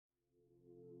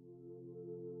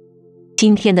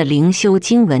今天的灵修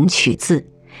经文取自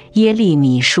耶利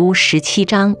米书17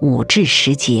章5至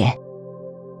10节。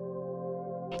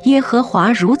耶和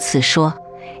华如此说：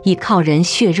倚靠人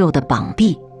血肉的膀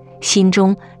臂，心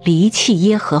中离弃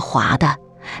耶和华的，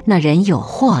那人有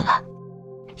祸了。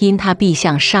因他必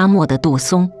像沙漠的杜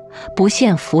松，不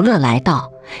羡福乐来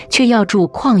到，却要住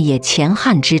旷野乾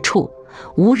旱之处，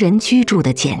无人居住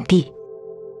的碱地。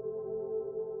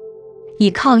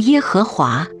倚靠耶和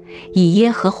华，以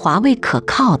耶和华为可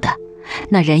靠的，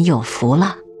那人有福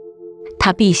了。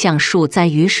他必像树栽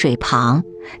于水旁，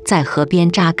在河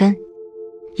边扎根，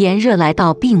炎热来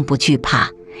到并不惧怕，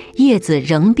叶子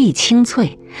仍必青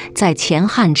翠，在乾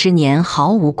旱之年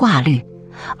毫无挂虑，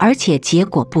而且结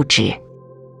果不止。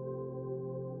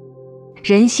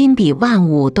人心比万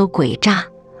物都诡诈，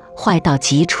坏到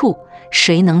极处，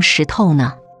谁能识透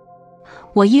呢？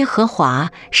我耶和华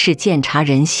是鉴察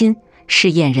人心，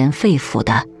试验人肺腑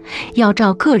的，要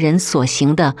照个人所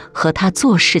行的和他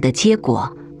做事的结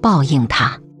果报应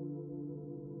他。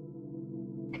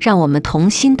让我们同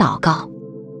心祷告。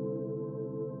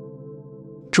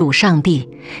主上帝，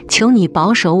求你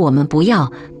保守我们不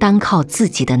要单靠自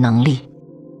己的能力，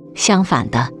相反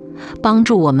的，帮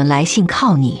助我们来信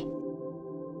靠你。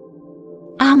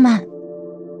阿们。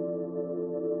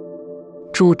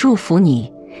主祝福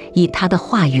你，以他的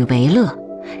话语为乐，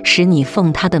使你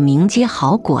奉他的名结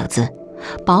好果子，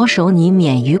保守你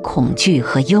免于恐惧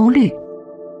和忧虑。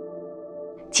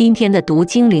今天的读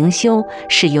经灵修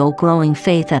是由 Growing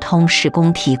Faith at Home 事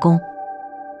工提供。